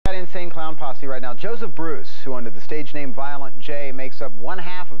Insane Clown Posse right now. Joseph Bruce, who under the stage name Violent J makes up one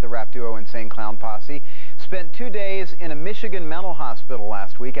half of the rap duo Insane Clown Posse, spent 2 days in a Michigan mental hospital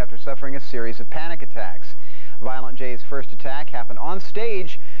last week after suffering a series of panic attacks. Violent J's first attack happened on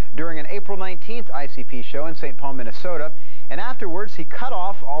stage during an April 19th ICP show in St. Paul, Minnesota, and afterwards he cut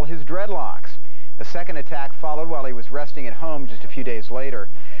off all his dreadlocks. A second attack followed while he was resting at home just a few days later.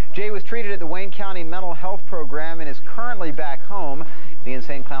 Jay was treated at the Wayne County Mental Health Program and is currently back home. The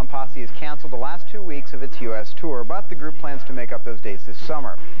Insane Clown Posse has canceled the last 2 weeks of its U.S. tour, but the group plans to make up those dates this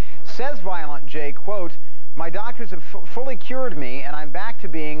summer. Says Violent J, quote, "My doctors have fully cured me and I'm back to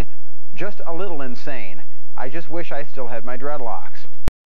being just a little insane. I just wish I still had my dreadlocks."